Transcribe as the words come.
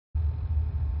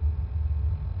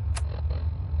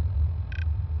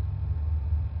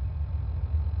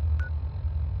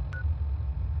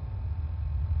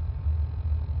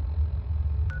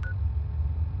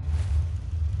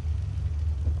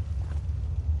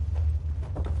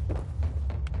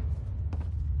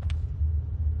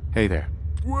Hey there.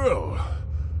 Well,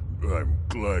 I'm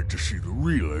glad to see the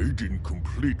relay didn't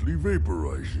completely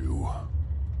vaporize you.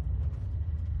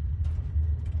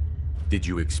 Did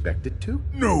you expect it to?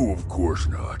 No, of course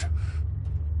not.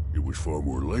 It was far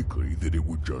more likely that it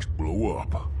would just blow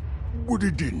up. But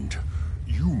it didn't.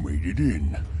 You made it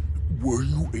in. Were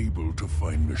you able to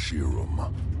find the serum?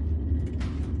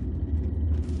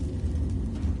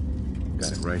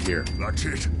 Got it right here. That's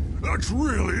it. That's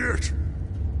really it.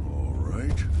 All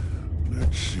right.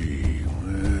 Let's see.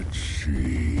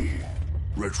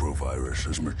 Retrovirus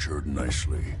has matured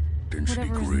nicely. Density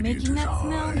Whatever is gradient making is that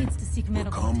smell high. needs to seek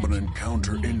medical attention. Recombinant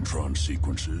counter-intron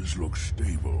sequences look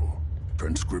stable.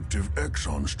 Transcriptive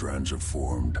exon strands have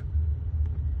formed.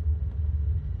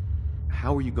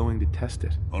 How are you going to test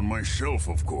it? On myself,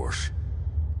 of course.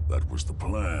 That was the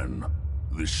plan.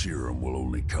 This serum will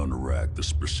only counteract the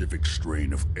specific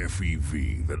strain of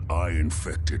FEV that I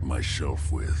infected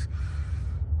myself with.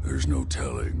 There's no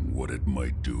telling what it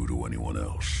might do to anyone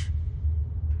else.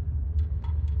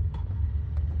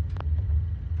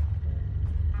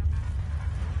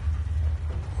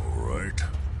 All right.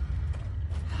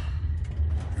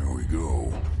 Here we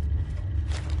go.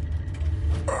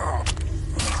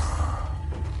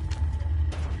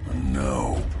 And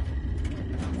now,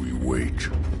 we wait.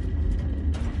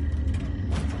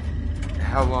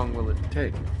 How long will it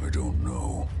take? I don't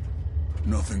know.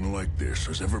 Nothing like this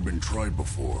has ever been tried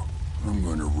before. I'm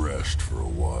going to rest for a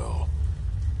while.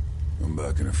 I'm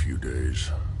back in a few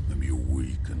days, maybe a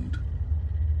week, and...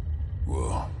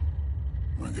 well,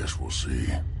 I guess we'll see.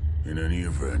 In any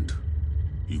event,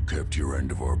 you kept your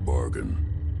end of our bargain.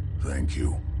 Thank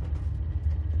you.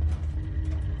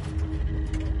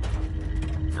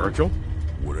 Virgil?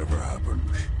 Whatever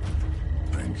happens,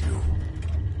 thank you.